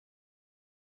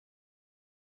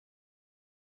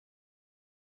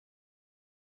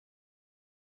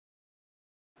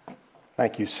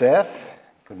Thank you, Seth.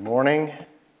 Good morning.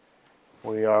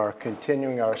 We are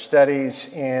continuing our studies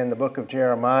in the book of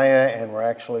Jeremiah, and we're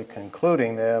actually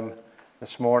concluding them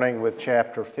this morning with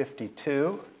chapter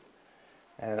 52.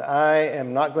 And I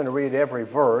am not going to read every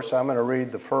verse. I'm going to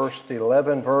read the first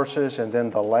 11 verses and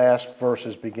then the last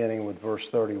verses beginning with verse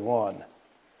 31.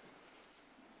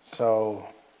 So,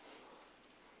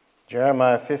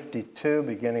 Jeremiah 52,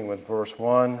 beginning with verse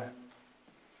 1.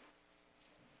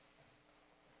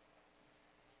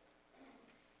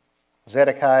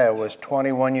 Zedekiah was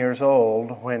 21 years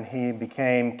old when he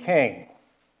became king.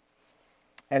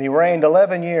 And he reigned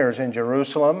 11 years in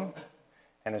Jerusalem,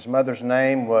 and his mother's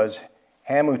name was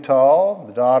Hamutal,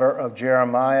 the daughter of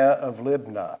Jeremiah of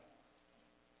Libnah.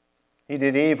 He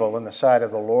did evil in the sight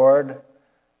of the Lord,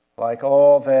 like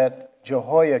all that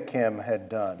Jehoiakim had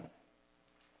done.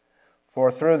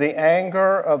 For through the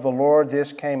anger of the Lord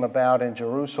this came about in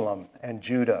Jerusalem and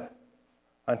Judah,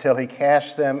 until he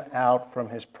cast them out from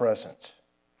his presence.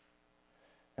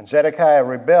 And Zedekiah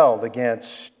rebelled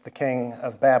against the king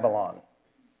of Babylon.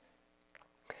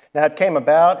 Now it came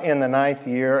about in the 9th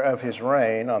year of his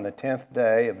reign, on the 10th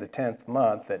day of the 10th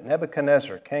month, that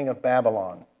Nebuchadnezzar, king of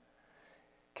Babylon,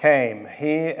 came,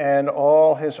 he and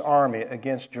all his army,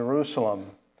 against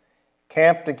Jerusalem,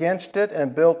 camped against it,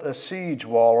 and built a siege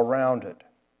wall around it.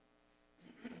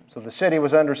 So the city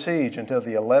was under siege until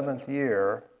the 11th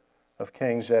year of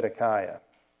King Zedekiah.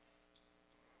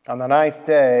 On the 9th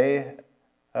day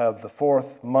of the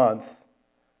 4th month,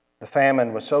 the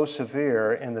famine was so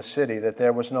severe in the city that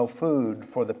there was no food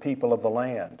for the people of the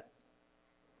land.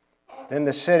 Then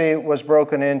the city was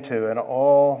broken into, and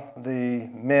all the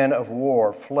men of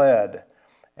war fled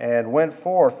and went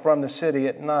forth from the city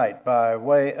at night by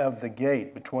way of the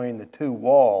gate between the two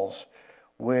walls,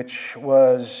 which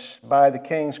was by the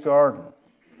king's garden,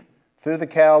 through the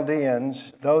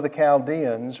Chaldeans, though the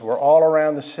Chaldeans were all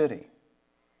around the city.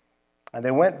 And they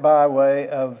went by way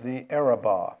of the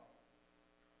Arabah.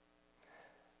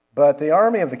 But the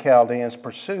army of the Chaldeans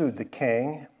pursued the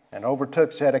king and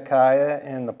overtook Zedekiah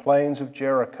in the plains of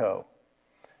Jericho,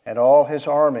 and all his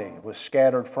army was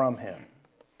scattered from him.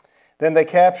 Then they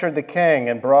captured the king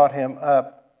and brought him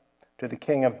up to the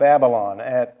king of Babylon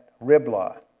at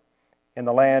Riblah in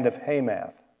the land of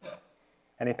Hamath,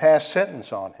 and he passed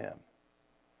sentence on him.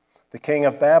 The king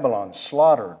of Babylon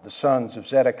slaughtered the sons of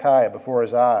Zedekiah before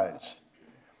his eyes,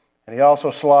 and he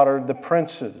also slaughtered the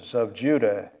princes of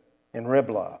Judah in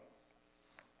Riblah.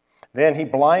 Then he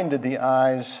blinded the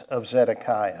eyes of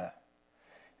Zedekiah,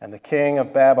 and the king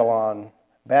of Babylon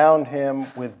bound him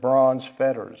with bronze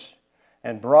fetters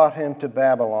and brought him to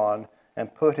Babylon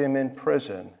and put him in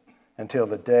prison until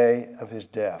the day of his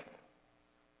death.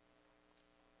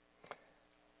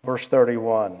 Verse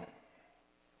 31.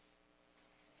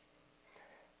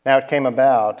 Now it came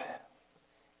about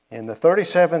in the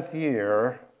 37th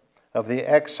year of the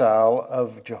exile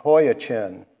of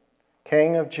Jehoiachin,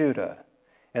 king of Judah,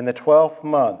 in the 12th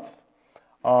month,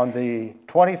 on the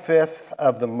 25th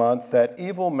of the month, that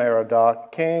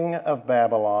Evil-Merodach, king of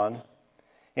Babylon,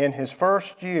 in the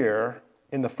first year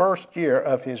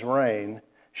of his reign,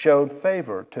 showed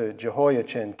favor to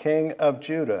Jehoiachin, king of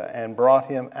Judah, and brought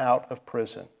him out of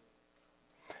prison.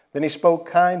 Then he spoke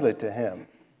kindly to him,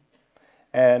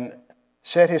 and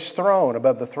set his throne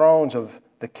above the thrones of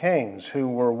the kings who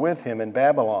were with him in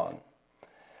Babylon.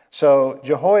 So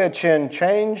Jehoiachin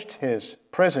changed his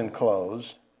prison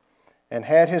clothes and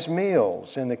had his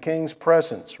meals in the king's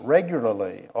presence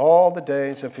regularly all the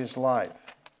days of his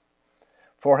life.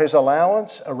 For his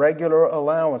allowance, a regular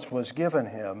allowance was given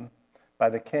him by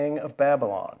the king of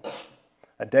Babylon,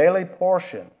 a daily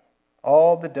portion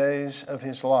all the days of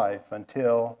his life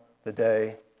until the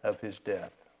day of his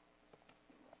death.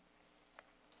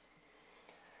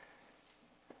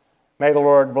 May the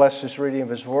Lord bless this reading of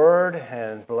his word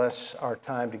and bless our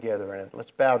time together in it.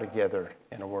 Let's bow together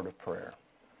in a word of prayer.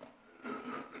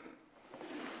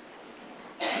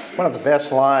 One of the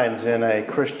best lines in a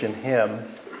Christian hymn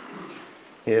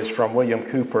is from William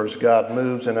Cowper's "God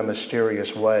Moves in a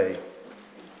Mysterious Way."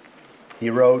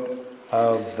 He wrote,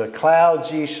 "Of the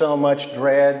clouds ye so much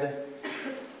dread,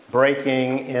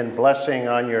 breaking in blessing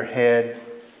on your head."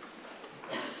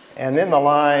 And then the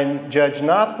line, "Judge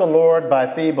not the Lord by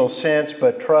feeble sense,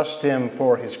 but trust him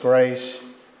for his grace.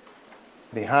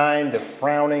 Behind a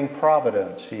frowning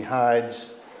providence, he hides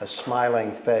a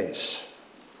smiling face."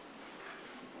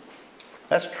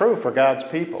 That's true for God's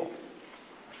people.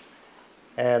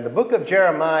 And the book of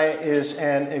Jeremiah is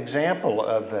an example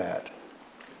of that.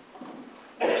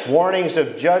 Warnings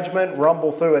of judgment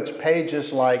rumble through its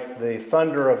pages like the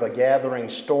thunder of a gathering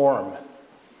storm.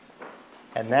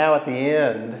 And now at the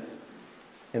end,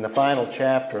 In the final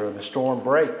chapter, the storm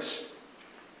breaks.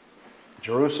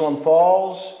 Jerusalem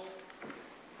falls.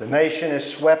 The nation is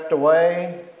swept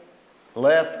away,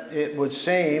 left, it would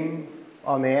seem,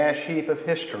 on the ash heap of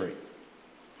history.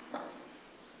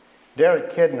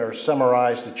 Derek Kidner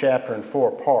summarized the chapter in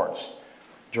 4 parts.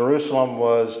 Jerusalem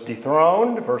was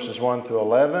dethroned, verses 1 through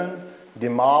 11,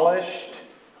 demolished,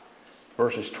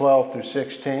 verses 12 through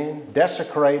 16,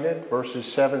 desecrated, verses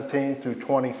 17 through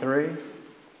 23,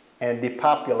 and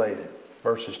depopulated,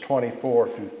 verses 24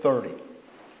 through 30.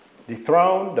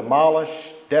 Dethroned,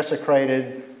 demolished,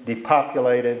 desecrated,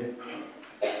 depopulated.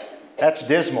 That's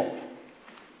dismal.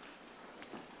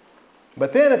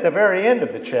 But then at the very end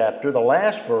of the chapter, the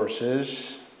last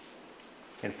verses,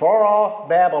 in far off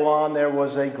Babylon there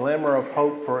was a glimmer of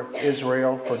hope for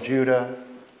Israel, for Judah,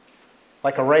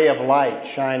 like a ray of light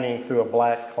shining through a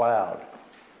black cloud.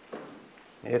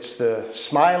 It's the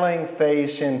smiling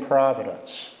face in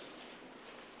Providence.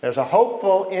 There's a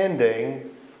hopeful ending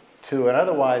to an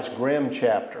otherwise grim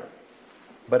chapter,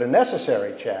 but a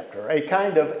necessary chapter, a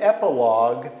kind of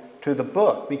epilogue to the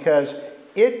book, because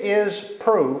it is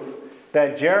proof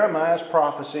that Jeremiah's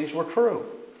prophecies were true.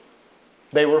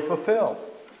 They were fulfilled.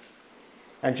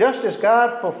 And just as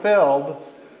God fulfilled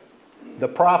the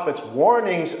prophet's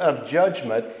warnings of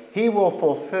judgment, he will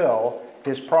fulfill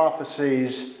his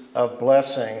prophecies of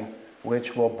blessing,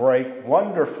 which will break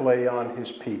wonderfully on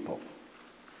his people.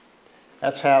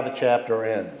 That's how the chapter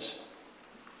ends.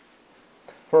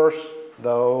 First,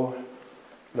 though,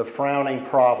 the frowning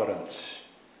providence,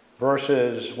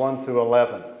 verses 1 through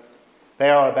 11. They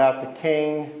are about the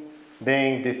king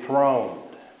being dethroned.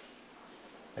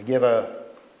 They give a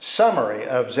summary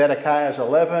of Zedekiah's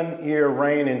 11-year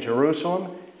reign in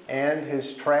Jerusalem and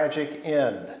his tragic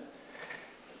end.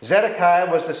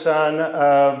 Zedekiah was the son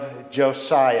of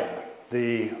Josiah,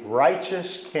 the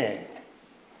righteous king.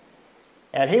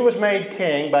 And he was made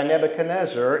king by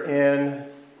Nebuchadnezzar in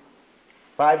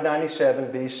 597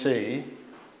 BC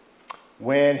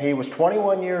when he was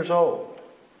 21 years old.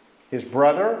 His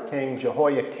brother, King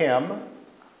Jehoiakim,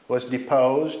 was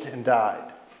deposed and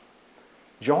died.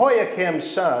 Jehoiakim's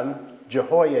son,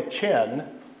 Jehoiachin,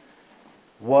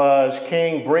 was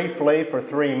king briefly for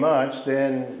 3 months.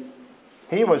 Then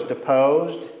he was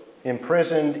deposed,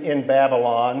 imprisoned in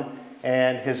Babylon,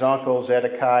 and his uncle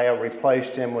Zedekiah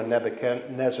replaced him when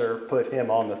Nebuchadnezzar put him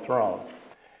on the throne.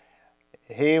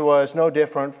 He was no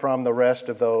different from the rest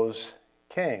of those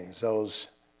kings, those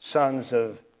sons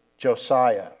of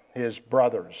Josiah, his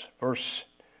brothers.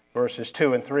 Verses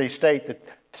 2 and 3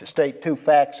 state 2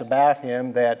 facts about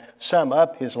him that sum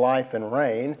up his life and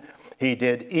reign. He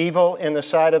did evil in the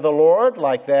sight of the Lord,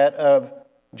 like that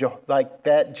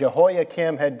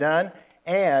Jehoiakim had done,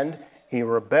 and he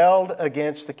rebelled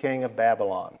against the king of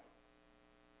Babylon.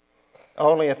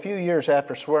 Only a few years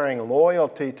after swearing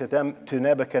loyalty to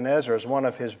Nebuchadnezzar as one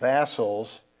of his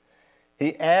vassals,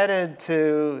 he added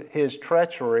to his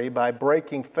treachery by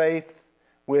breaking faith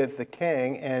with the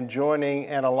king and joining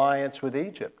an alliance with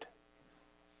Egypt.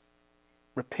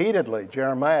 Repeatedly,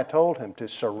 Jeremiah told him to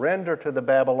surrender to the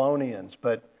Babylonians,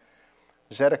 but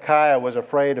Zedekiah was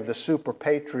afraid of the super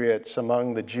patriots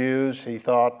among the Jews. He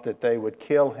thought that they would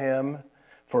kill him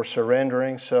for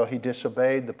surrendering, so he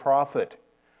disobeyed the prophet.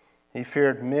 He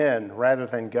feared men rather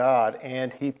than God,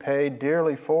 and he paid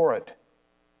dearly for it.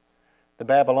 The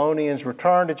Babylonians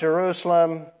returned to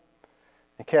Jerusalem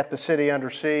and kept the city under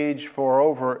siege for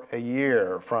over a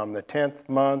year, from the 10th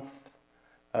month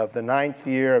of the 9th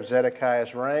year of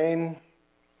Zedekiah's reign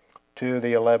to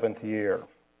the 11th year.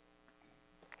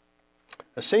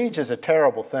 A siege is a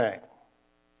terrible thing.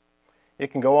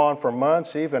 It can go on for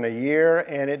months, even a year,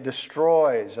 and it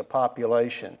destroys a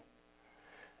population.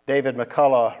 David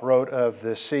McCullough wrote of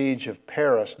the siege of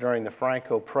Paris during the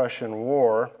Franco-Prussian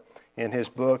War in his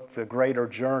book, The Greater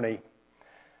Journey.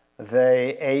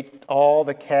 They ate all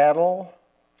the cattle,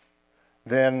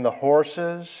 then the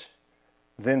horses,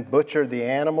 then butchered the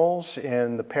animals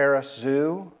in the Paris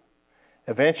Zoo.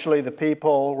 Eventually, the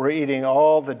people were eating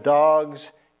all the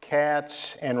dogs,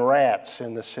 cats, and rats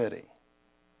in the city.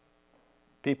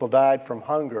 People died from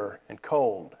hunger and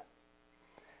cold.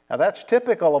 Now, that's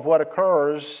typical of what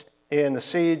occurs in the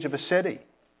siege of a city.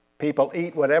 People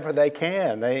eat whatever they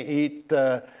can. They eat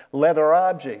leather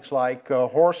objects like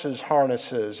horses'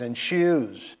 harnesses and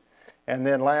shoes. And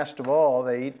then last of all,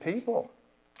 they eat people.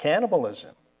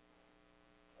 Cannibalism.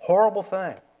 Horrible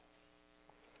thing.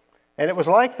 And it was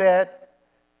like that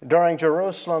during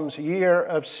Jerusalem's year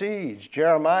of siege.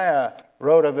 Jeremiah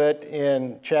wrote of it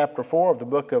in chapter 4 of the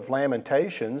book of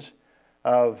Lamentations,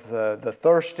 of the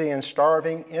thirsty and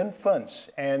starving infants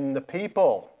and the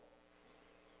people.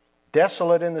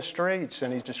 desolate in the streets,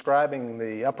 and he's describing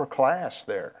the upper class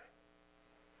there.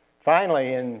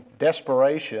 Finally, in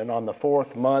desperation, on the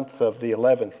 4th month of the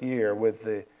 11th year, with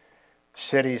the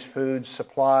city's food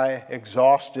supply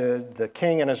exhausted, the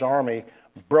king and his army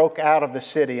broke out of the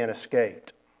city and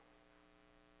escaped.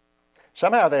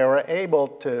 Somehow they were able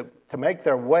to make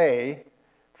their way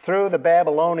through the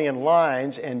Babylonian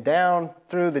lines and down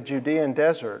through the Judean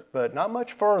desert, but not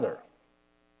much further.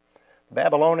 The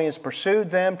Babylonians pursued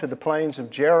them to the plains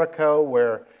of Jericho,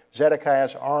 where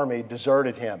Zedekiah's army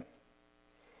deserted him.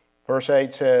 Verse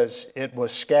 8 says, it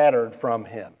was scattered from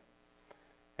him,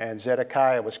 and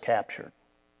Zedekiah was captured.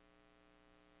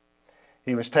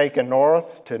 He was taken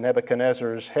north to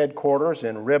Nebuchadnezzar's headquarters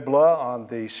in Riblah on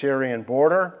the Syrian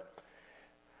border,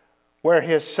 where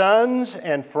his sons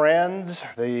and friends,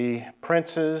 the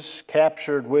princes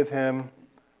captured with him,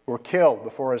 were killed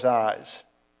before his eyes.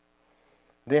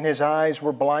 Then his eyes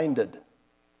were blinded. It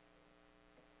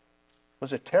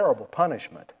was a terrible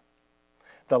punishment.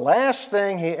 The last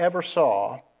thing he ever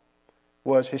saw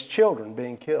was his children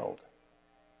being killed.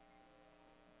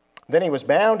 Then he was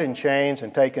bound in chains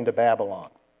and taken to Babylon.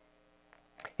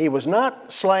 He was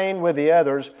not slain with the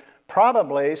others,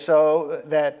 probably so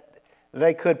that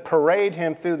they could parade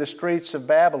him through the streets of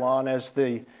Babylon as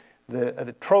the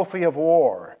trophy of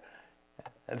war.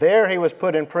 There he was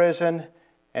put in prison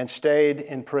and stayed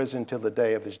in prison till the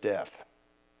day of his death.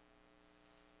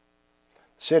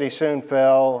 The city soon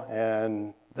fell,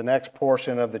 and the next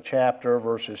portion of the chapter,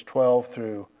 verses 12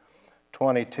 through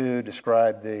 22,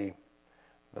 describe the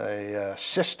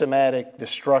systematic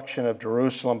destruction of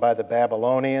Jerusalem by the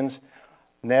Babylonians.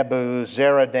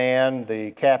 Nebuzaradan,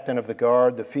 the captain of the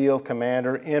guard, the field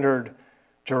commander, entered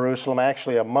Jerusalem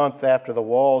actually a month after the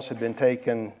walls had been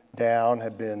taken down,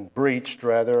 had been breached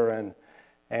rather,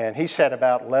 and he set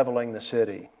about leveling the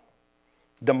city,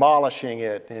 demolishing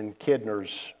it in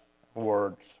Kidner's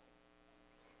words.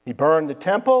 He burned the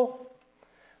temple,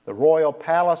 the royal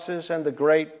palaces, and the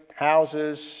great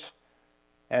houses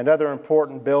and other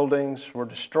important buildings were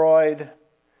destroyed.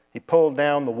 He pulled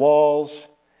down the walls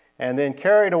and then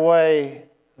carried away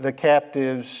the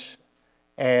captives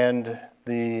and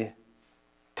the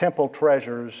temple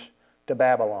treasures to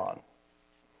Babylon.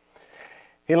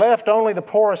 He left only the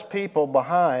poorest people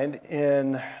behind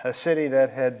in a city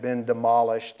that had been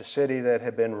demolished, a city that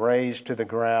had been razed to the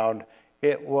ground.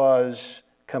 It was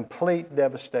complete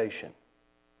devastation.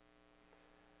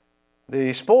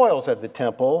 The spoils of the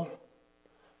temple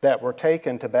that were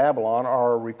taken to Babylon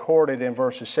are recorded in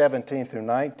verses 17 through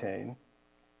 19.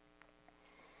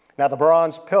 Now the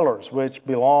bronze pillars which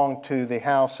belong to the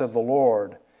house of the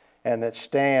Lord and that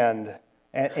stand,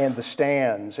 and the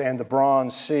stands, and the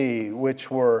bronze sea which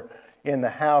were in the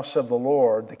house of the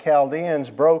Lord, the Chaldeans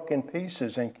broke in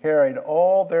pieces and carried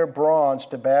all their bronze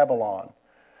to Babylon.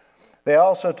 They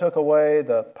also took away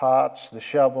the pots, the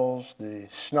shovels, the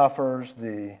snuffers,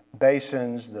 the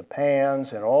basins, the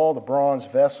pans, and all the bronze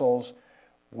vessels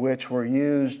which were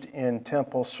used in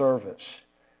temple service.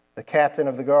 The captain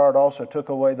of the guard also took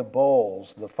away the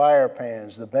bowls, the fire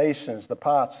pans, the basins, the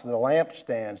pots, the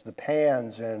lampstands, the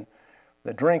pans, and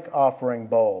the drink offering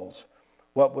bowls,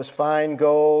 what was fine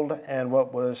gold and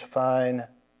what was fine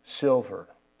silver.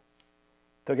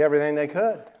 Took everything they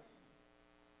could.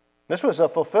 This was a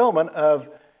fulfillment of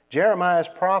Jeremiah's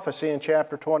prophecy in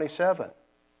chapter 27.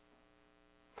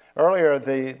 Earlier,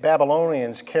 the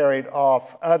Babylonians carried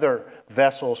off other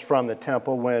vessels from the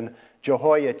temple when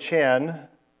Jehoiachin,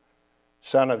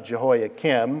 son of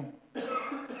Jehoiakim,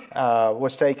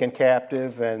 was taken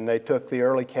captive, and they took the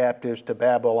early captives to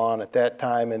Babylon at that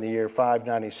time in the year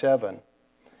 597.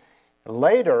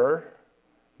 Later,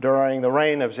 during the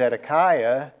reign of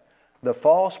Zedekiah, the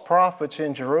false prophets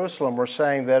in Jerusalem were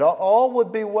saying that all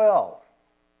would be well.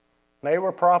 They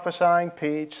were prophesying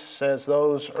peace, as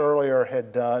those earlier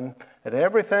had done, that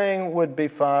everything would be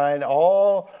fine,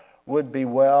 all would be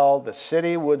well, the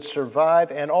city would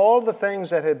survive, and all the things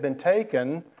that had been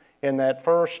taken in that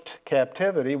first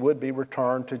captivity would be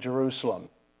returned to Jerusalem.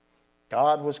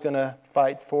 God was going to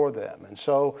fight for them. And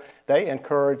so they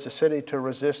encouraged the city to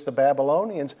resist the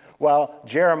Babylonians, while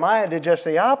Jeremiah did just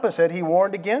the opposite. He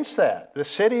warned against that. The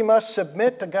city must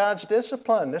submit to God's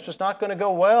discipline. This was not going to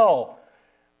go well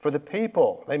for the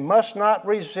people. They must not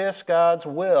resist God's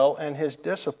will and his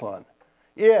discipline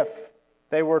if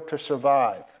they were to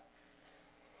survive.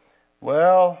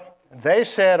 Well, they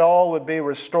said all would be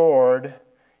restored.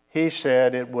 He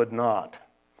said it would not.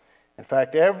 In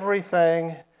fact,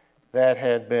 everything that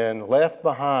had been left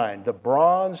behind, the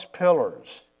bronze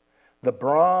pillars, the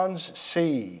bronze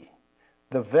sea,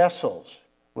 the vessels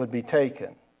would be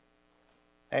taken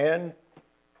and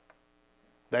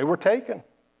They were taken.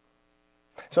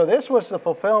 So this was the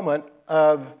fulfillment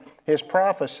of his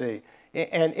prophecy.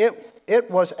 And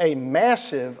it was a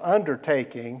massive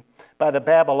undertaking by the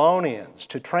Babylonians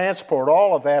to transport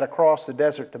all of that across the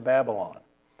desert to Babylon.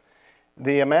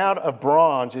 The amount of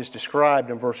bronze is described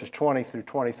in verses 20 through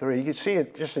 23. You can see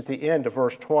it just at the end of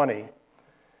verse 20.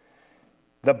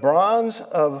 The bronze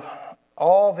of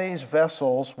all these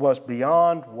vessels was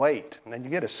beyond weight. And you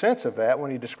get a sense of that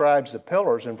when he describes the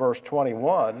pillars in verse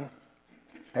 21.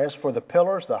 As for the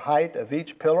pillars, the height of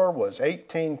each pillar was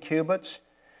 18 cubits,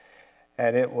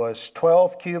 and it was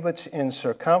 12 cubits in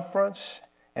circumference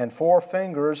and 4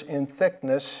 fingers in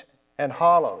thickness and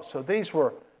hollow. So these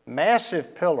were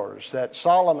massive pillars that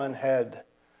Solomon had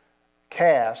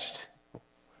cast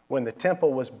when the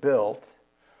temple was built.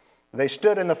 They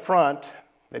stood in the front.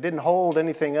 They didn't hold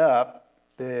anything up.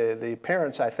 The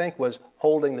appearance, I think, was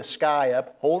holding the sky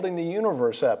up, holding the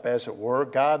universe up, as it were,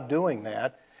 God doing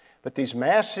that. But these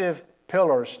massive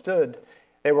pillars stood.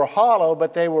 They were hollow,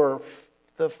 but they were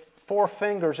the 4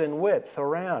 fingers in width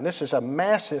around. This is a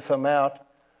massive amount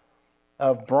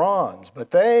of bronze. But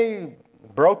they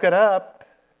broke it up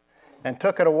and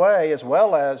took it away, as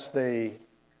well as the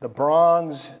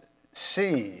bronze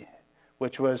sea,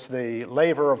 which was the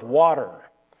laver of water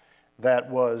that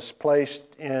was placed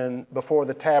in before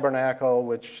the tabernacle,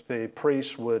 which the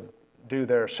priests would do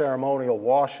their ceremonial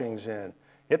washings in.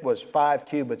 It was 5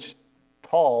 cubits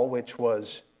tall, which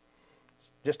was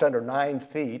just under 9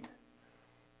 feet.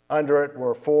 Under it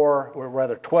were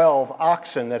 12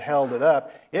 oxen that held it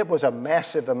up. It was a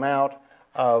massive amount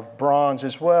of bronze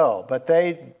as well. But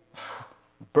they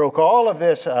broke all of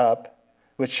this up,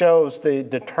 which shows the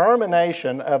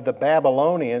determination of the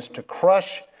Babylonians to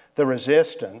crush the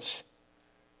resistance,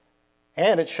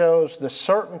 and it shows the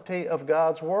certainty of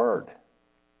God's word.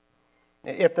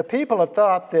 If the people had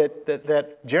thought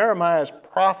that Jeremiah's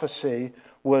prophecy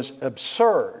was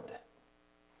absurd,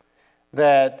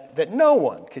 that no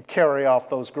one could carry off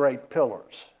those great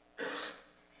pillars,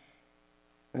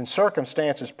 then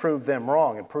circumstances proved them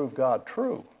wrong and proved God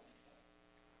true.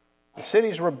 The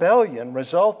city's rebellion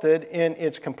resulted in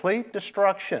its complete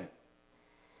destruction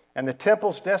and the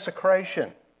temple's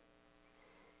desecration,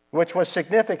 which was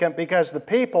significant because the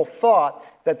people thought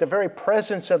that the very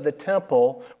presence of the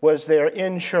temple was their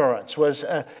insurance,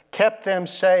 kept them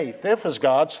safe. It was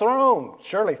God's throne.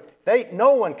 Surely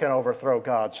no one can overthrow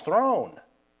God's throne.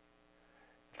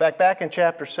 In fact, back in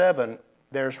chapter 7,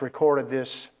 there's recorded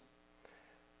this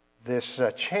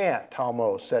chant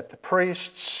almost that the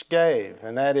priests gave,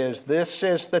 and that is, "This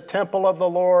is the temple of the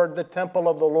Lord, the temple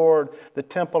of the Lord, the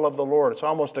temple of the Lord." It's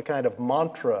almost a kind of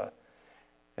mantra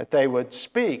that they would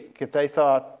speak if they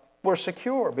thought we're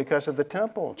secure because of the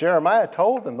temple. Jeremiah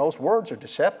told them those words are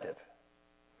deceptive.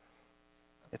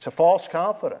 It's a false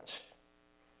confidence.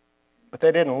 But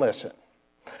they didn't listen.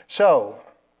 So,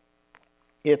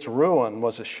 its ruin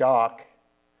was a shock,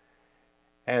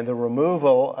 and the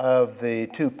removal of the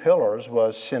 2 pillars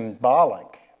was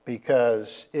symbolic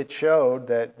because it showed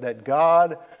that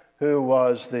God, who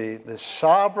was the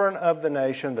sovereign of the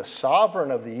nation, the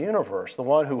sovereign of the universe, the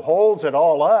one who holds it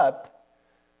all up,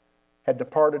 had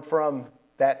departed from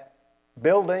that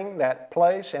building, that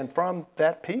place, and from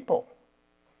that people.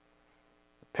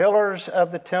 The pillars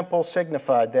of the temple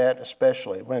signified that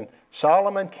especially. When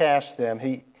Solomon cast them,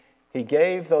 he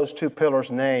gave those 2 pillars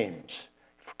names.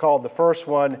 He called the first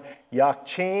one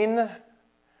Yachin,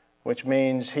 which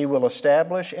means he will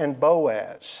establish, and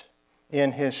Boaz,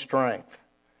 in his strength.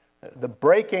 The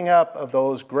breaking up of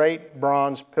those great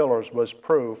bronze pillars was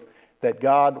proof that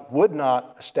God would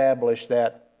not establish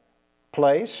that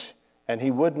place and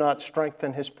he would not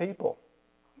strengthen his people.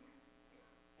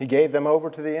 He gave them over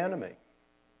to the enemy.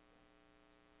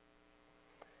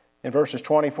 In verses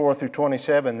 24 through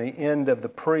 27, the end of the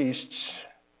priests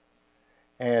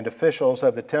and officials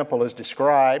of the temple is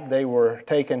described. They were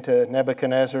taken to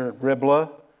Nebuchadnezzar at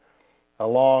Riblah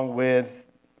along with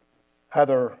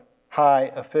other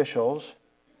high officials,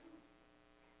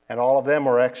 and all of them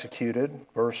were executed.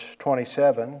 Verse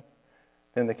 27,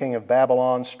 then the king of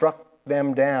Babylon struck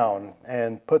them down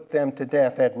and put them to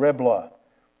death at Riblah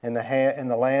in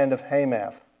the land of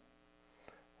Hamath.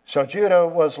 So Judah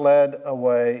was led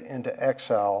away into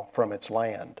exile from its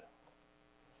land.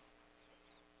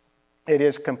 It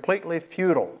is completely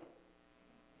futile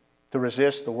to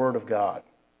resist the word of God.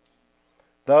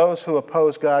 Those who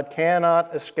oppose God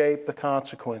cannot escape the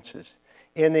consequences.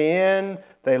 In the end,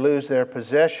 they lose their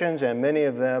possessions, and many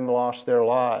of them lost their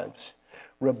lives.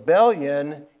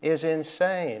 Rebellion is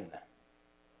insane.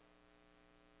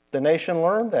 The nation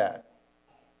learned that.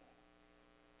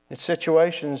 Its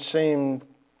situation seemed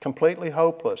completely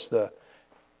hopeless. The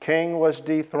king was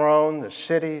dethroned, the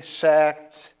city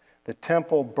sacked, the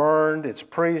temple burned, its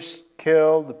priests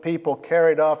killed, the people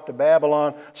carried off to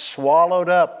Babylon, swallowed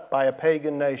up by a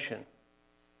pagan nation.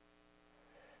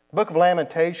 The book of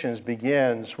Lamentations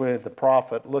begins with the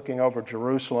prophet looking over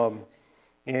Jerusalem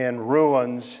in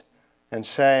ruins and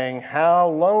saying, "How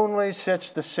lonely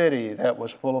sits the city that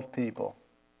was full of people."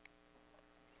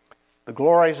 The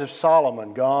glories of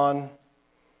Solomon gone,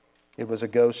 it was a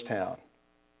ghost town.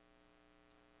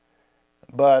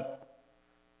 But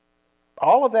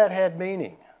all of that had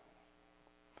meaning.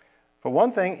 For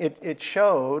one thing, it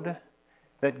showed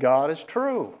that God is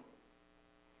true.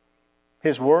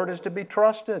 His word is to be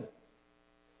trusted.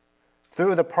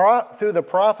 Through the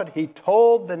prophet, he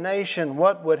told the nation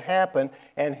what would happen,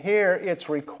 and here it's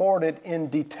recorded in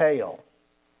detail.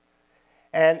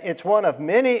 And it's one of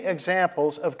many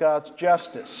examples of God's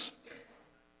justice.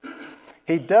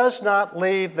 He does not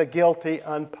leave the guilty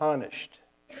unpunished.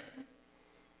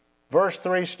 Verse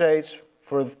 3 states,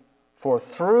 For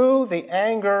through the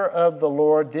anger of the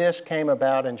Lord this came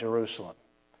about in Jerusalem.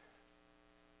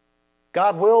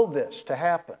 God willed this to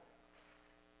happen.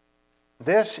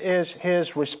 This is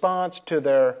his response to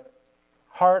their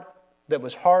heart that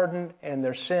was hardened and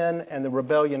their sin and the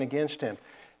rebellion against him.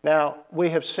 Now, we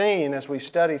have seen as we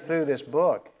study through this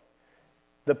book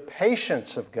the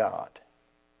patience of God.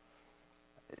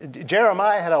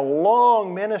 Jeremiah had a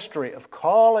long ministry of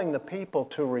calling the people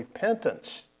to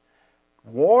repentance,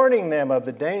 warning them of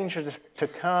the dangers to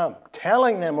come,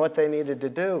 telling them what they needed to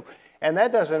do. And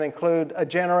that doesn't include a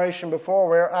generation before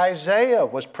where Isaiah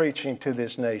was preaching to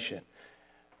this nation.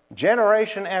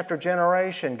 Generation after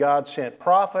generation, God sent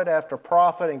prophet after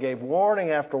prophet and gave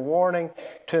warning after warning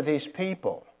to these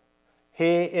people.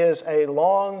 He is a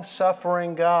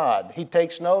long-suffering God. He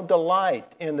takes no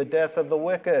delight in the death of the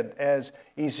wicked, as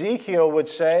Ezekiel would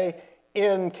say,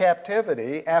 in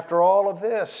captivity after all of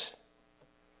this.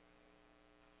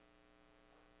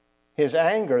 His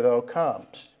anger, though,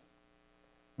 comes.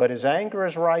 But his anger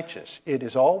is righteous. It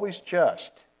is always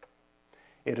just.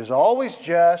 It is always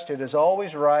just, it is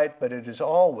always right, but it is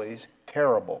always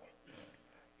terrible.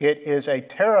 It is a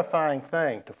terrifying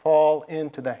thing to fall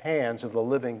into the hands of the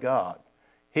living God.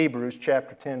 Hebrews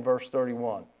chapter 10, verse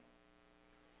 31.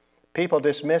 People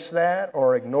dismiss that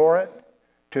or ignore it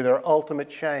to their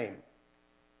ultimate shame.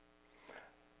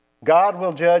 God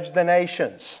will judge the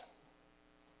nations.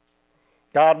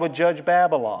 God would judge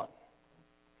Babylon.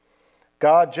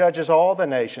 God judges all the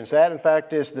nations. That, in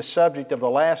fact, is the subject of the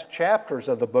last chapters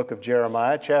of the book of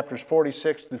Jeremiah, chapters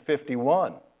 46 through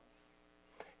 51.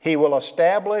 He will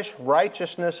establish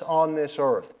righteousness on this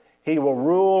earth. He will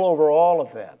rule over all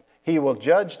of them. He will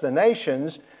judge the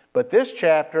nations, but this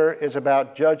chapter is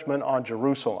about judgment on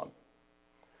Jerusalem.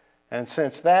 And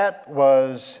since that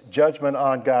was judgment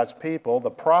on God's people,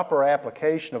 the proper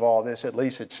application of all this, at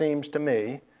least it seems to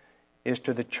me, is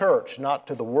to the church, not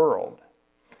to the world.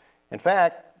 In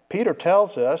fact, Peter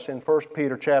tells us in 1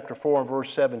 Peter chapter 4 and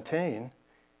verse 17,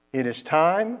 it is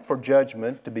time for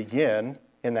judgment to begin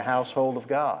in the household of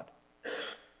God.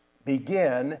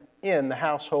 Begin in the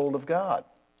household of God.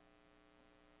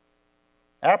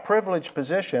 Our privileged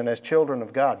position as children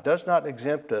of God does not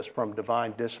exempt us from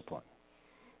divine discipline.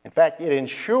 In fact, it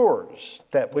ensures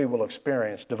that we will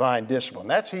experience divine discipline.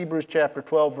 That's Hebrews chapter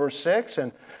 12, verse 6,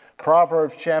 and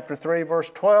Proverbs chapter 3, verse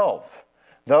 12.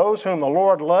 Those whom the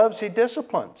Lord loves, he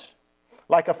disciplines,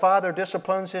 like a father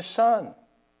disciplines his son.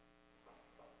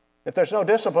 If there's no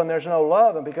discipline, there's no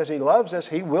love, and because he loves us,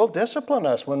 he will discipline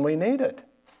us when we need it.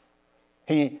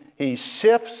 He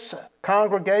sifts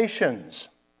congregations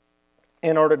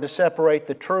in order to separate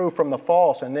the true from the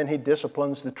false, and then he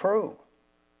disciplines the true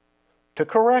to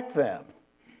correct them,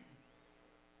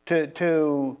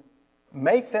 to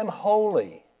make them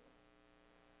holy.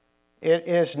 It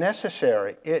is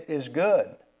necessary, it is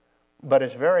good, but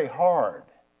it's very hard.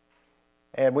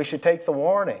 And we should take the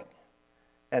warning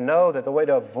and know that the way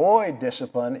to avoid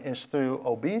discipline is through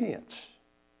obedience.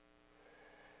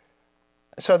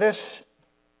 So this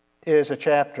is a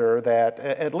chapter that,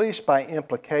 at least by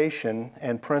implication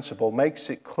and principle, makes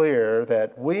it clear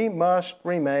that we must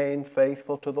remain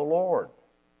faithful to the Lord.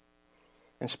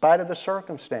 In spite of the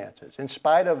circumstances, in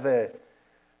spite of the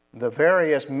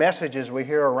various messages we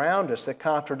hear around us that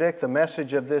contradict the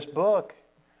message of this book,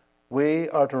 we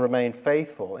are to remain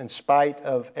faithful in spite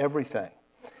of everything.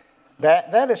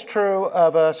 That is true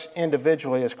of us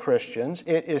individually as Christians.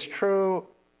 It is true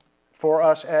for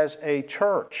us as a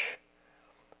church.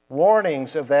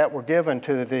 Warnings of that were given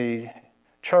to the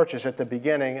churches at the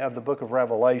beginning of the book of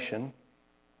Revelation,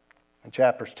 in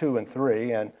chapters 2 and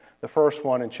 3, and the first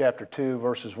one in chapter 2,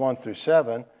 verses 1 through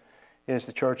 7, is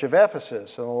the church of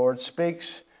Ephesus. And the Lord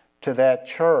speaks to that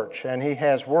church, and he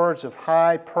has words of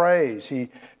high praise. He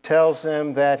tells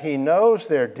them that he knows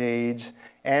their deeds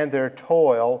and their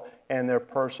toil and their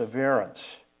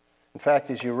perseverance. In fact,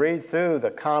 as you read through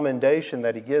the commendation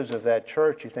that he gives of that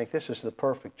church, you think this is the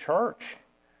perfect church.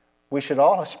 We should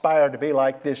all aspire to be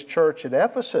like this church at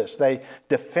Ephesus. They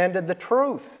defended the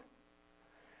truth.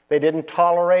 They didn't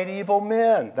tolerate evil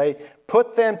men. They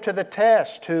put them to the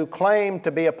test who claimed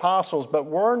to be apostles but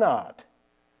were not.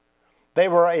 They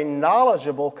were a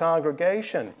knowledgeable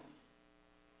congregation.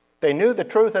 They knew the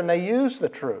truth and they used the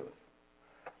truth.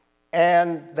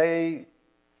 And they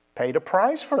paid a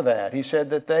price for that. He said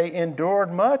that they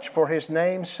endured much for his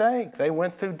name's sake. They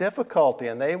went through difficulty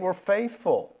and they were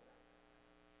faithful.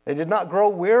 They did not grow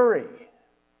weary.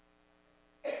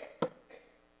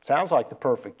 Sounds like the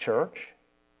perfect church.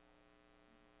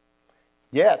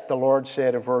 Yet, the Lord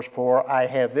said in verse 4, I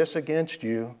have this against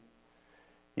you.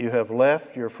 You have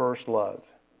left your first love.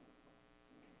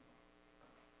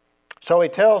 So he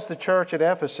tells the church at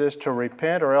Ephesus to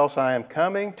repent, or else I am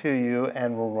coming to you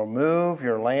and will remove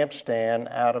your lampstand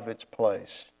out of its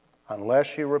place,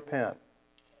 unless you repent.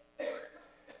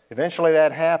 Eventually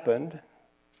that happened.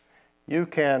 You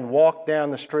can walk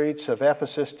down the streets of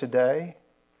Ephesus today.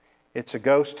 It's a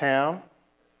ghost town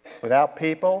without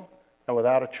people and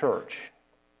without a church.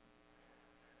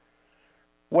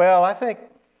 Well, I think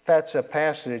that's a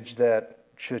passage that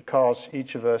should cause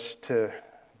each of us to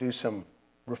do some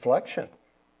reflection.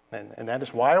 And that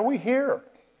is, why are we here?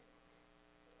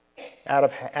 Out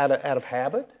of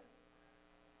habit?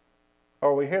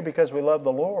 Or are we here because we love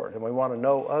the Lord and we want to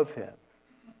know of Him?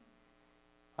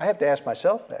 I have to ask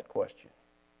myself that question.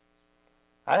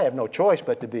 I have no choice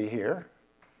but to be here.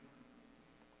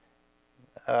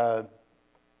 But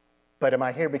am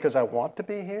I here because I want to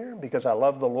be here? Because I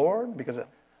love the Lord? Because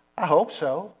I hope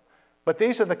so. But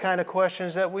these are the kind of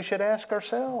questions that we should ask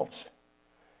ourselves.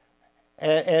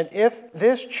 And if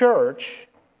this church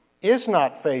is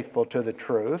not faithful to the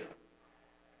truth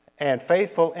and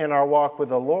faithful in our walk with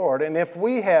the Lord, and if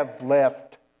we have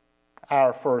left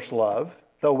our first love,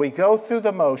 though we go through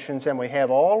the motions and we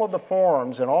have all of the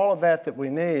forms and all of that we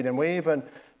need, and we even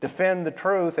defend the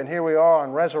truth, and here we are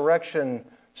on Resurrection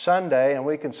Sunday, and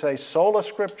we can say, sola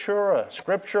scriptura,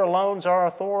 Scripture alone's our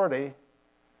authority,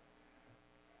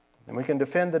 and we can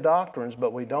defend the doctrines,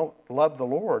 but we don't love the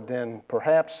Lord, then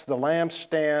perhaps the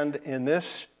lampstand in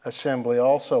this assembly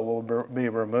also will be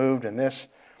removed, and this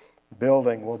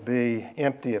building will be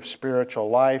empty of spiritual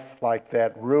life like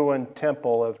that ruined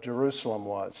temple of Jerusalem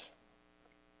was.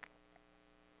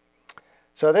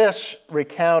 So this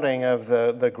recounting of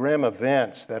the grim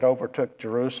events that overtook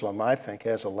Jerusalem, I think,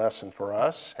 has a lesson for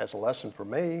us, has a lesson for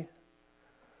me.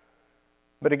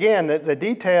 But again, the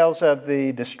details of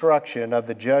the destruction, of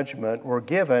the judgment, were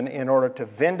given in order to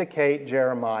vindicate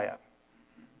Jeremiah.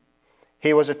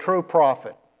 He was a true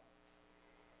prophet,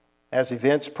 as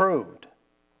events proved.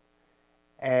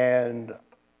 And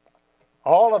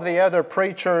all of the other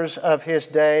preachers of his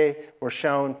day were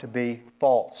shown to be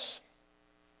false.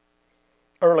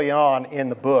 Early on in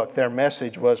the book, their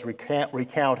message was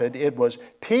recounted. It was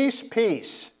peace,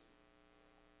 peace.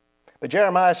 But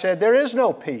Jeremiah said, there is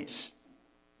no peace.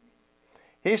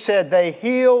 He said, they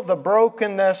heal the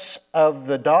brokenness of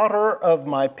the daughter of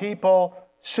my people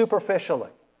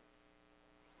superficially.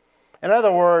 In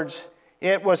other words,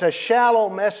 it was a shallow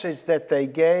message that they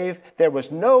gave. There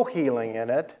was no healing in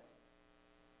it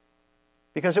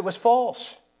because it was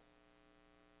false.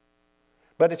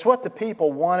 But it's what the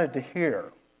people wanted to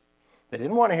hear. They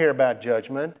didn't want to hear about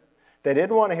judgment. They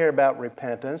didn't want to hear about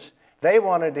repentance. They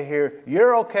wanted to hear,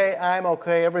 you're okay, I'm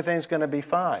okay, everything's going to be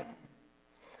fine.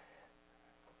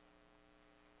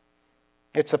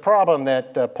 It's a problem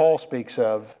that Paul speaks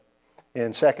of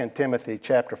in 2 Timothy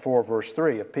chapter 4, verse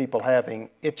 3, of people having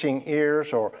itching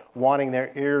ears or wanting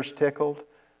their ears tickled.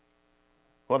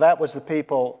 Well, that was the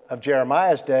people of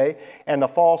Jeremiah's day, and the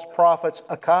false prophets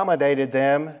accommodated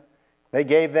them. They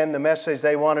gave them the message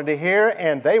they wanted to hear,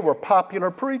 and they were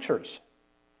popular preachers.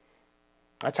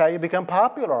 That's how you become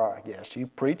popular, I guess. You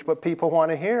preach what people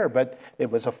want to hear, but it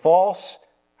was a false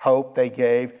hope they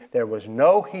gave. There was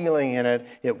no healing in it.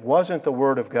 It wasn't the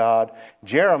Word of God.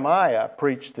 Jeremiah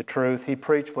preached the truth. He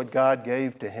preached what God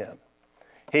gave to him.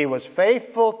 He was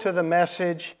faithful to the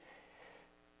message,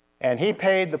 and he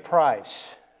paid the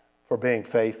price for being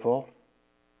faithful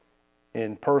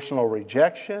in personal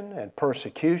rejection and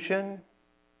persecution.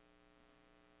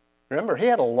 Remember, he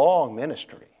had a long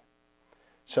ministry.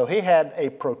 So he had a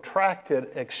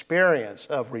protracted experience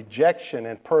of rejection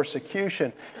and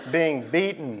persecution, being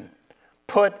beaten,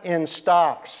 put in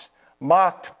stocks,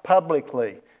 mocked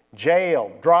publicly,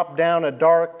 jailed, dropped down a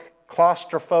dark,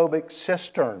 claustrophobic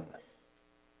cistern.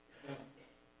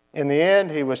 In the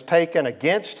end, he was taken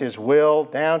against his will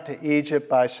down to Egypt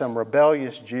by some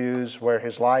rebellious Jews, where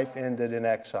his life ended in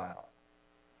exile.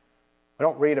 We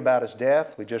don't read about his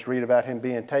death. We just read about him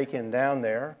being taken down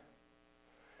there.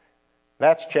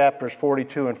 That's chapters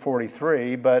 42 and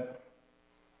 43, but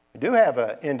we do have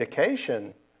an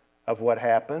indication of what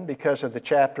happened because of the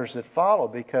chapters that follow,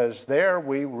 because there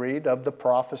we read of the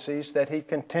prophecies that he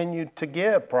continued to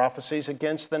give, prophecies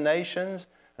against the nations,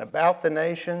 about the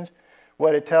nations.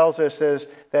 What it tells us is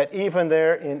that even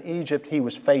there in Egypt, he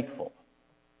was faithful.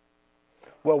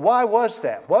 Well, why was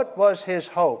that? What was his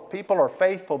hope? People are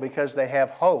faithful because they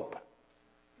have hope.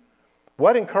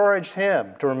 What encouraged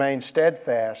him to remain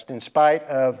steadfast in spite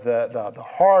of the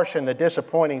harsh and the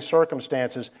disappointing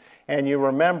circumstances? And you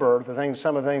remember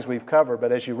some of the things we've covered,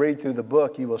 but as you read through the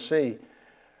book, you will see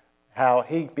how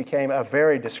he became a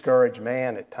very discouraged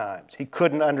man at times. He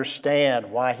couldn't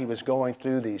understand why he was going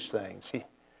through these things.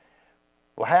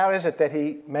 Well, how is it that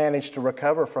he managed to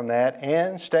recover from that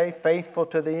and stay faithful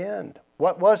to the end?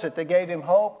 What was it that gave him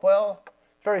hope? Well,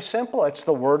 very simple. It's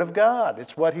the Word of God.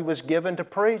 It's what he was given to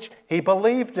preach. He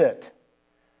believed it,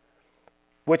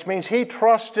 which means he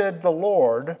trusted the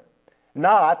Lord,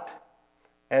 not,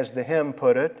 as the hymn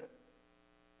put it,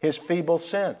 his feeble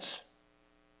sense.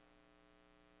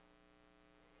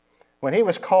 When he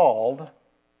was called,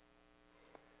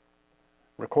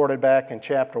 recorded back in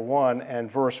chapter 1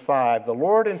 and verse 5, the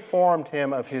Lord informed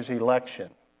him of his election.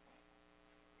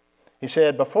 He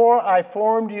said, "Before I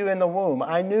formed you in the womb,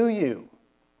 I knew you.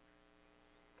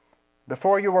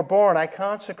 Before you were born, I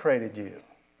consecrated you."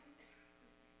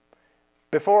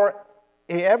 Before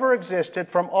he ever existed,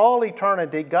 from all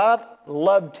eternity, God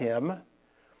loved him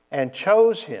and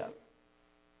chose him,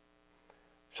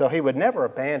 so he would never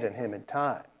abandon him in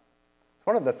time.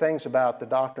 One of the things about the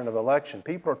doctrine of election,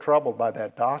 people are troubled by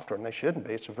that doctrine. They shouldn't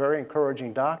be. It's a very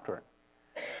encouraging doctrine.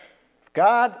 If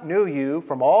God knew you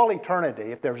from all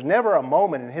eternity, if there was never a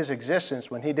moment in his existence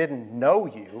when he didn't know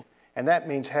you, and that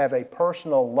means have a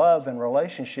personal love and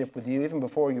relationship with you even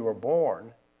before you were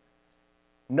born,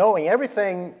 knowing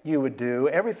everything you would do,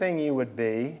 everything you would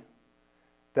be,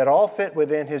 that all fit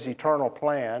within his eternal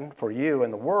plan for you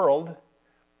and the world,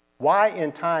 why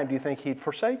in time do you think he'd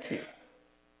forsake you?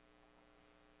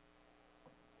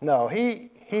 No,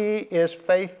 he is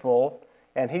faithful,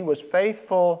 and he was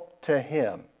faithful to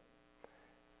him.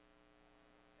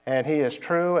 And he is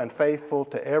true and faithful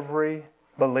to every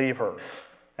believer.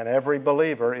 And every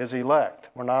believer is elect.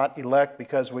 We're not elect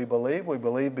because we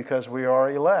believe because we are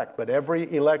elect. But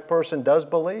every elect person does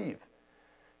believe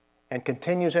and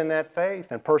continues in that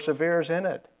faith and perseveres in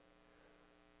it.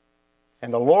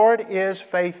 And the Lord is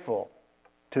faithful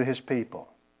to his people.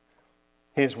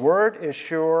 His word is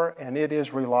sure and it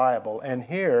is reliable. And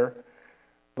here,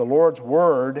 the Lord's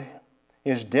word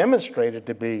is demonstrated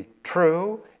to be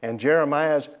true, and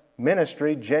Jeremiah's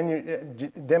ministry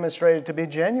demonstrated to be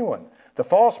genuine. The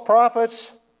false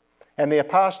prophets and the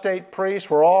apostate priests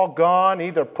were all gone,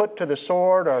 either put to the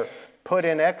sword or put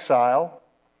in exile.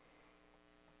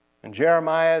 And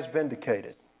Jeremiah is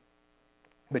vindicated.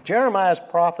 But Jeremiah's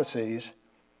prophecies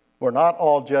were not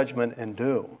all judgment and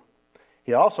doom.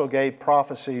 He also gave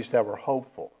prophecies that were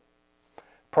hopeful,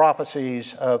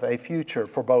 prophecies of a future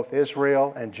for both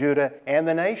Israel and Judah and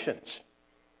the nations.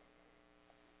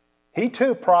 He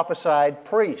too prophesied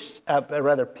peace,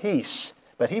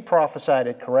 but he prophesied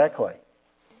it correctly.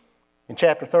 In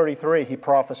chapter 33, he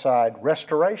prophesied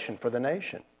restoration for the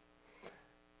nation.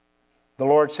 The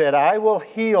Lord said, "I will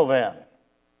heal them,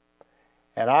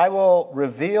 and I will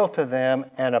reveal to them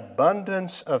an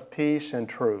abundance of peace and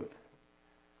truth."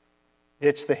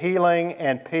 It's the healing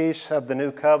and peace of the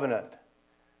new covenant,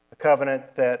 the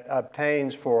covenant that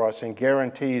obtains for us and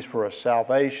guarantees for us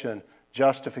salvation,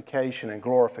 justification, and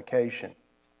glorification.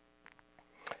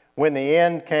 When the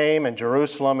end came and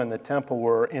Jerusalem and the temple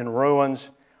were in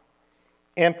ruins,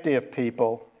 empty of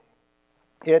people,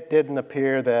 it didn't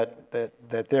appear that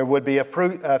there would be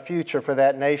a future for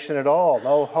that nation at all.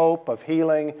 No hope of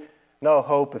healing, no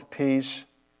hope of peace.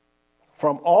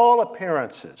 From all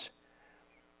appearances,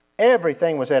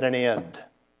 everything was at an end.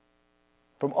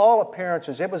 From all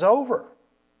appearances, it was over.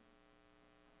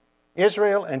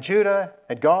 Israel and Judah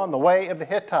had gone the way of the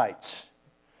Hittites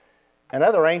and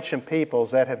other ancient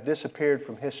peoples that have disappeared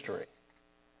from history.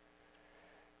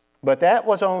 But that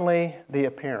was only the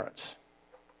appearance.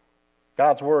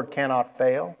 God's word cannot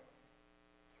fail.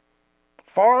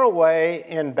 Far away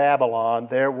in Babylon,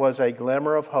 there was a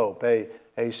glimmer of hope, a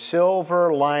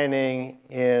silver lining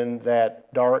in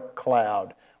that dark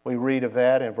cloud. We read of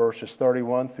that in verses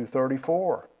 31 through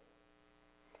 34.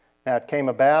 Now it came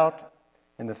about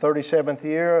in the 37th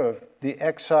year of the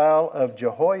exile of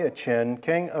Jehoiachin,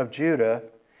 king of Judah,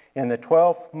 in the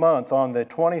 12th month, on the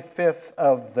 25th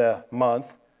of the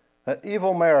month, that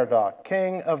evil Merodach,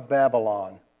 king of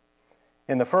Babylon,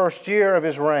 in the first year of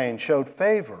his reign, showed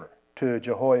favor to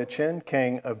Jehoiachin,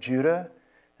 king of Judah,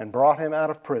 and brought him out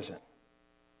of prison.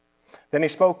 Then he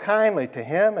spoke kindly to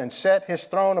him and set his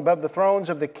throne above the thrones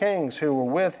of the kings who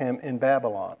were with him in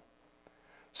Babylon.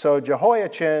 So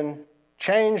Jehoiachin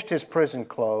changed his prison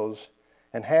clothes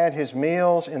and had his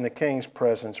meals in the king's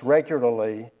presence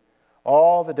regularly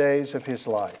all the days of his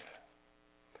life.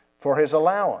 For his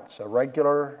allowance, a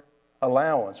regular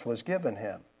allowance, was given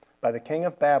him by the king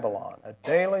of Babylon, a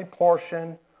daily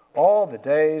portion all the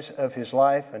days of his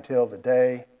life until the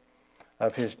day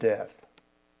of his death.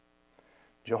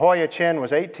 Jehoiachin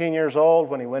was 18 years old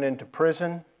when he went into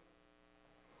prison.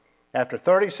 After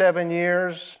 37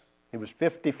 years, he was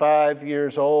 55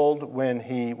 years old when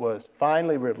he was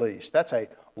finally released. That's a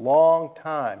long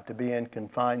time to be in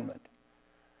confinement.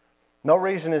 No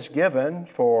reason is given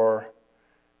for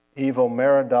evil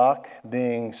Merodach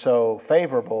being so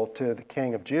favorable to the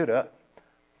king of Judah.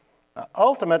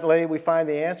 Ultimately, we find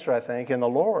the answer, I think, in the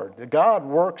Lord. God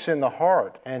works in the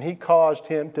heart, and he caused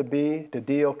him to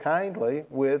deal kindly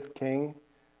with King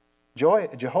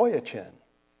Jehoiachin.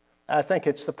 I think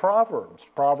it's the Proverbs.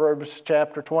 Proverbs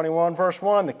chapter 21, verse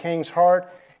 1, the king's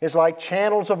heart is like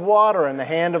channels of water in the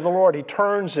hand of the Lord. He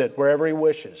turns it wherever he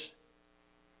wishes.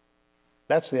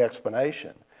 That's the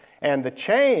explanation. And the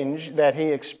change that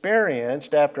he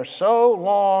experienced after so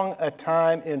long a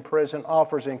time in prison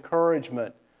offers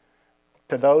encouragement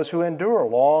to those who endure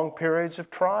long periods of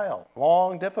trial,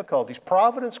 long difficulties.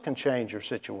 Providence can change your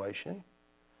situation.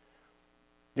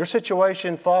 Your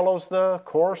situation follows the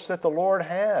course that the Lord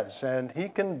has, and he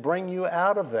can bring you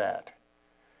out of that.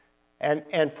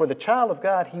 And for the child of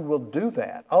God, he will do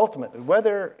that. Ultimately,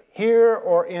 whether here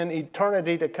or in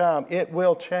eternity to come, it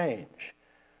will change.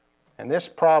 And this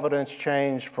providence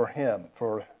changed for him,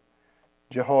 for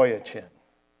Jehoiachin.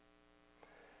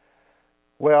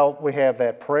 Well, we have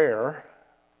that prayer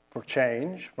for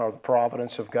change, for the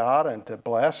providence of God, and to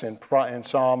bless in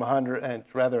Psalm 100, and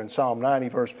rather in Psalm 90,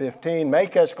 verse 15.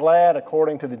 Make us glad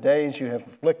according to the days you have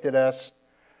afflicted us,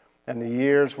 and the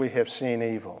years we have seen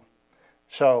evil.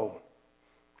 So,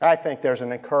 I think there's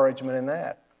an encouragement in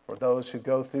that for those who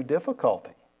go through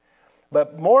difficulty.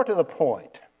 But more to the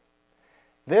point,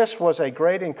 this was a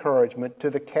great encouragement to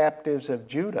the captives of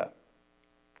Judah.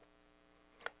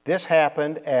 This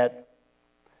happened at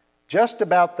just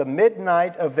about the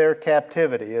midnight of their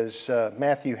captivity, as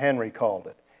Matthew Henry called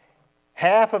it.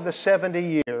 Half of the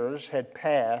 70 years had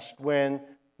passed when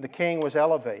the king was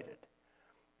elevated.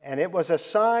 And it was a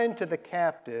sign to the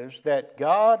captives that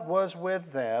God was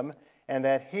with them and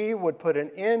that he would put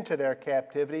an end to their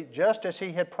captivity just as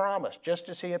he had promised, just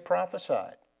as he had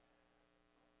prophesied.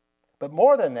 But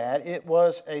more than that, it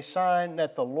was a sign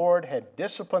that the Lord had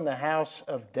disciplined the house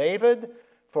of David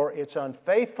for its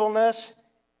unfaithfulness,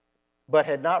 but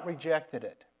had not rejected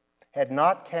it, had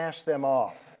not cast them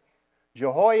off.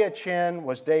 Jehoiachin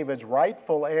was David's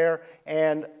rightful heir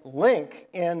and link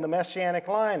in the Messianic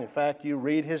line. In fact, you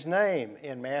read his name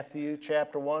in Matthew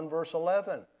chapter 1, verse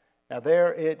 11. Now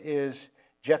there it is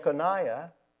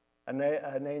Jeconiah,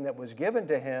 a name that was given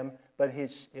to him, but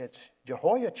it's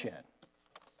Jehoiachin.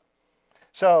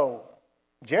 So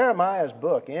Jeremiah's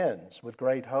book ends with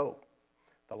great hope.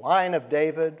 The line of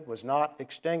David was not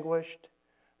extinguished.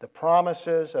 The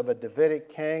promises of a Davidic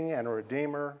king and a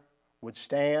redeemer would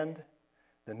stand.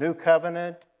 The new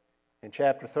covenant in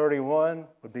chapter 31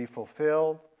 would be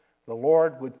fulfilled. The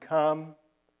Lord would come.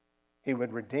 He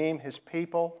would redeem his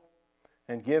people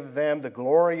and give them the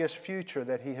glorious future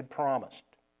that he had promised.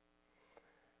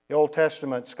 The Old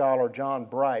Testament scholar John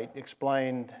Bright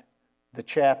explained the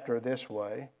chapter this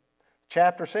way. The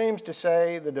chapter seems to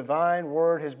say the divine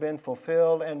word has been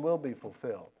fulfilled and will be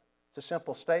fulfilled. It's a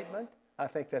simple statement. I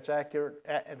think that's accurate.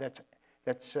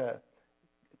 That's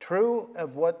true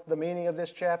of what the meaning of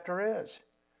this chapter is.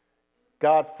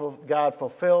 God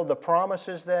fulfilled the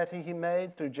promises that he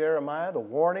made through Jeremiah, the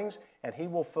warnings, and he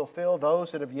will fulfill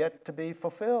those that have yet to be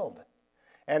fulfilled.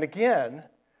 And again,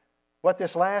 what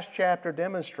this last chapter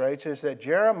demonstrates is that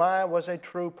Jeremiah was a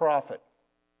true prophet.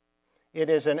 It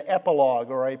is an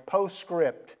epilogue or a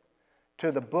postscript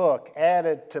to the book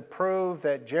added to prove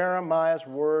that Jeremiah's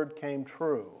word came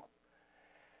true.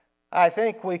 I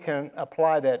think we can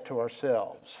apply that to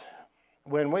ourselves.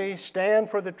 When we stand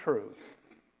for the truth,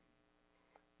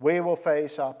 we will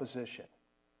face opposition.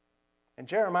 And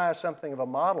Jeremiah is something of a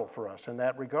model for us in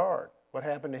that regard. What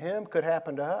happened to him could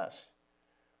happen to us.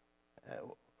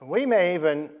 We may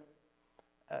even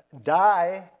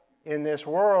die in this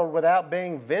world without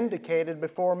being vindicated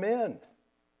before men.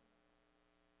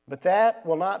 But that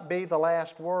will not be the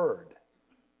last word.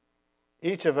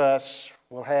 Each of us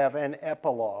will have an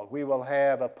epilogue. We will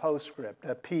have a postscript,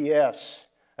 a PS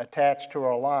attached to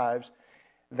our lives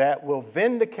that will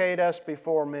vindicate us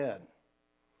before men.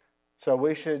 So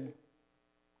we should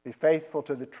be faithful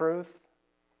to the truth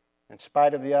in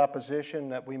spite of the opposition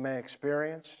that we may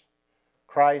experience.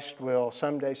 Christ will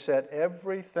someday set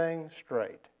everything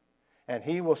straight. And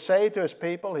He will say to His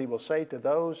people, He will say to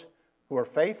those who are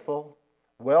faithful,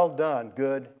 "Well done,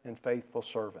 good and faithful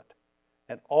servant."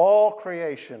 And all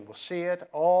creation will see it,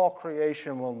 all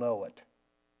creation will know it.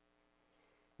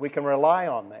 We can rely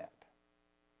on that.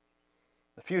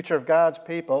 The future of God's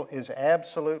people is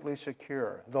absolutely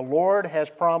secure. The Lord has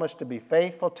promised to be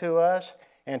faithful to us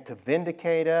and to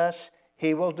vindicate us.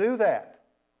 He will do that.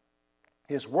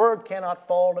 His word cannot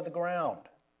fall to the ground.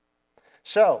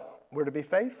 So, we're to be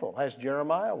faithful, as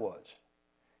Jeremiah was.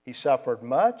 He suffered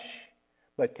much,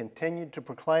 but continued to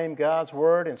proclaim God's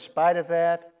word in spite of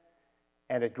that,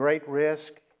 and at great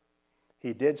risk.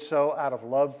 He did so out of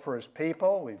love for his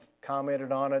people. We've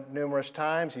commented on it numerous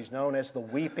times. He's known as the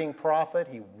weeping prophet.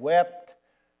 He wept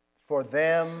for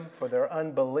them, for their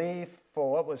unbelief,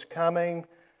 for what was coming,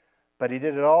 but he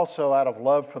did it also out of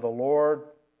love for the Lord,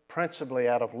 principally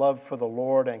out of love for the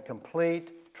Lord and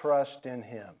complete trust in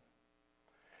Him.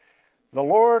 The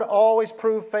Lord always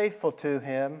proved faithful to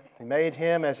him. He made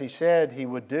him, as He said He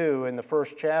would do in the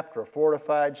first chapter, a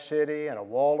fortified city and a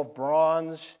wall of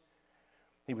bronze.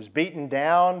 He was beaten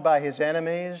down by his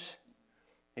enemies.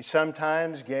 He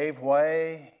sometimes gave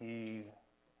way. He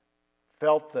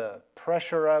felt the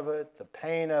pressure of it, the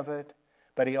pain of it,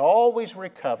 but he always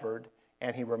recovered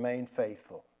and he remained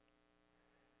faithful.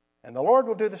 And the Lord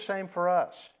will do the same for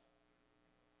us.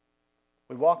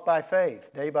 We walk by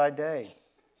faith day by day.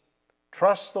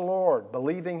 Trust the Lord,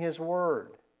 believing His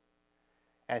word,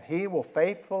 and He will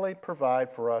faithfully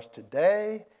provide for us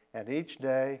today and each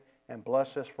day and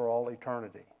bless us for all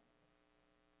eternity.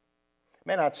 It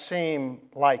may not seem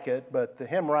like it, but the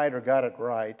hymn writer got it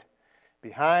right.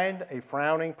 Behind a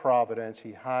frowning providence,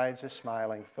 He hides a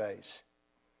smiling face.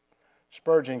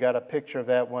 Spurgeon got a picture of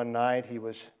that one night. He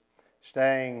was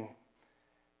staying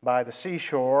by the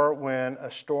seashore when a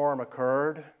storm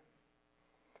occurred.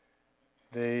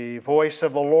 The voice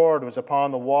of the Lord was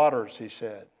upon the waters, he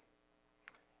said.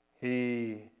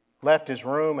 He left his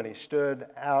room and he stood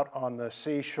out on the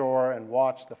seashore and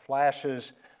watched the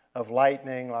flashes of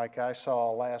lightning like I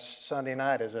saw last Sunday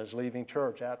night as I was leaving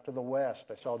church out to the west.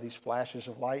 I saw these flashes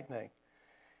of lightning.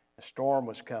 A storm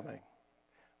was coming.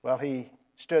 Well, he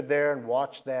stood there and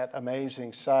watched that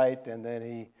amazing sight, and then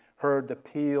he heard the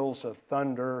peals of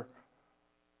thunder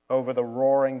over the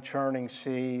roaring, churning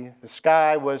sea. The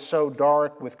sky was so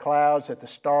dark with clouds that the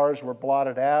stars were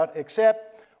blotted out,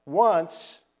 except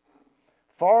once,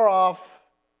 far off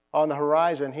on the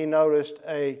horizon, he noticed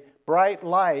a bright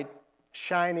light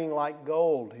shining like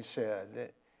gold, he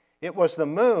said. It was the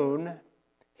moon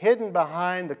hidden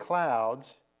behind the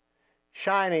clouds,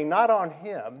 shining not on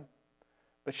him,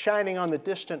 but shining on the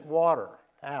distant water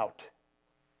out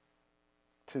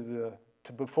to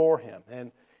before him.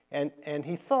 And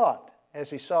he thought, as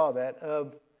he saw that,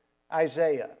 of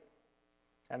Isaiah,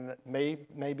 and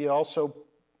maybe also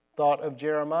thought of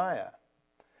Jeremiah,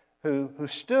 who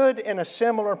stood in a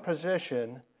similar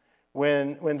position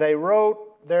when they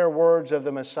wrote their words of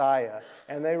the Messiah,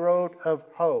 and they wrote of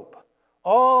hope.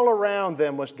 All around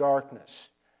them was darkness,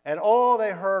 and all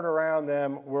they heard around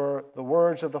them were the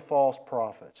words of the false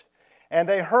prophets. And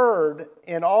they heard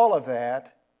in all of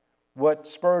that what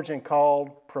Spurgeon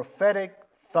called prophetic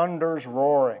thunders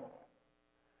roaring,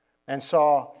 and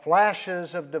saw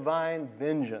flashes of divine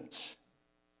vengeance.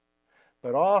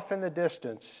 But off in the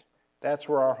distance, that's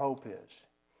where our hope is,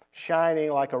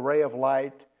 shining like a ray of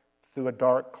light through a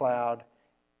dark cloud.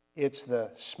 It's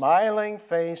the smiling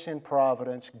face in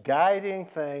providence, guiding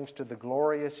things to the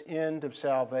glorious end of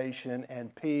salvation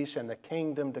and peace and the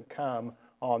kingdom to come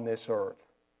on this earth.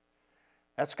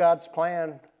 That's God's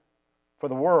plan for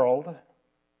the world,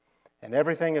 and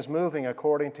everything is moving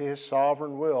according to His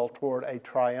sovereign will toward a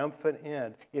triumphant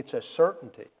end. It's a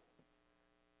certainty.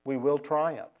 We will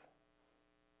triumph.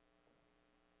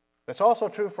 That's also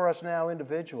true for us now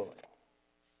individually.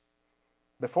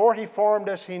 Before He formed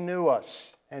us, He knew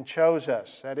us and chose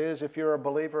us. That is, if you're a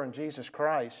believer in Jesus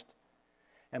Christ.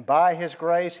 And by His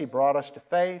grace, He brought us to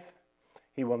faith.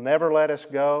 He will never let us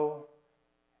go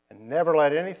and never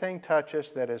let anything touch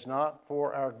us that is not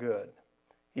for our good.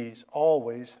 He's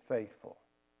always faithful.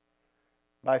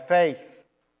 By faith,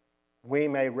 we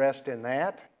may rest in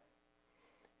that.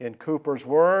 In Cooper's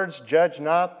words, "Judge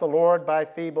not the Lord by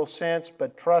feeble sense,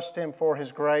 but trust Him for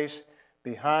His grace.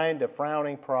 Behind a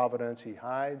frowning providence, He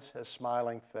hides a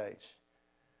smiling face."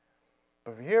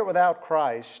 But if you're here without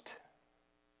Christ,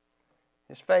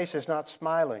 His face is not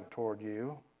smiling toward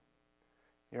you.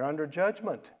 You're under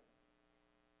judgment.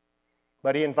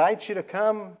 But He invites you to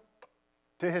come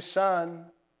to His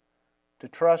Son, to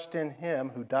trust in Him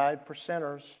who died for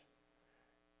sinners.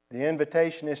 The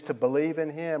invitation is to believe in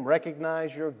Him,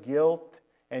 recognize your guilt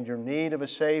and your need of a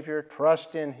Savior,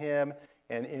 trust in Him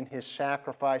and in His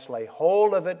sacrifice, lay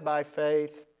hold of it by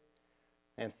faith,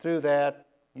 and through that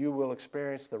you will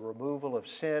experience the removal of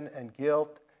sin and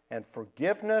guilt and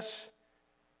forgiveness,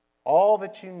 all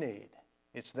that you need.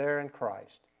 It's there in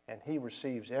Christ, and He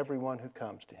receives everyone who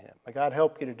comes to Him. May God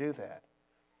help you to do that,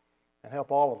 and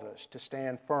help all of us to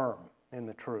stand firm in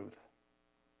the truth.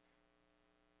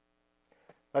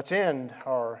 Let's end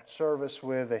our service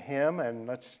with a hymn, and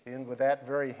let's end with that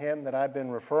very hymn that I've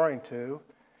been referring to.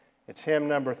 It's hymn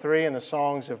number 3 in the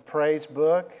Songs of Praise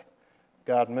book,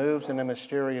 "God Moves in a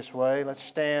Mysterious Way." Let's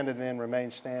stand and then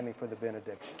remain standing for the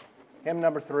benediction. Hymn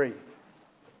number 3.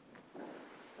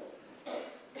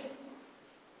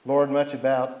 Lord, much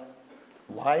about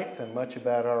life and much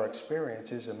about our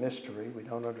experience is a mystery. We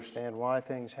don't understand why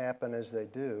things happen as they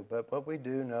do, but what we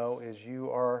do know is You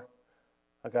are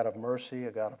a God of mercy,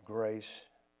 a God of grace,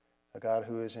 a God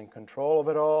who is in control of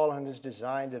it all and has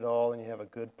designed it all, and You have a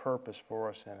good purpose for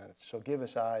us in it. So give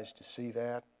us eyes to see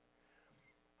that,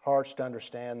 hearts to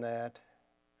understand that.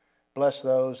 Bless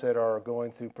those that are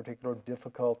going through particular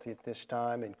difficulty at this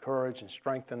time. Encourage and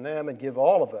strengthen them, and give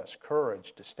all of us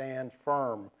courage to stand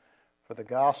firm for the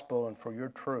gospel and for Your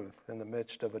truth in the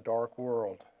midst of a dark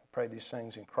world. I pray these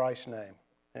things in Christ's name.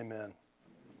 Amen.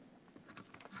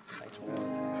 Thanks,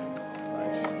 man.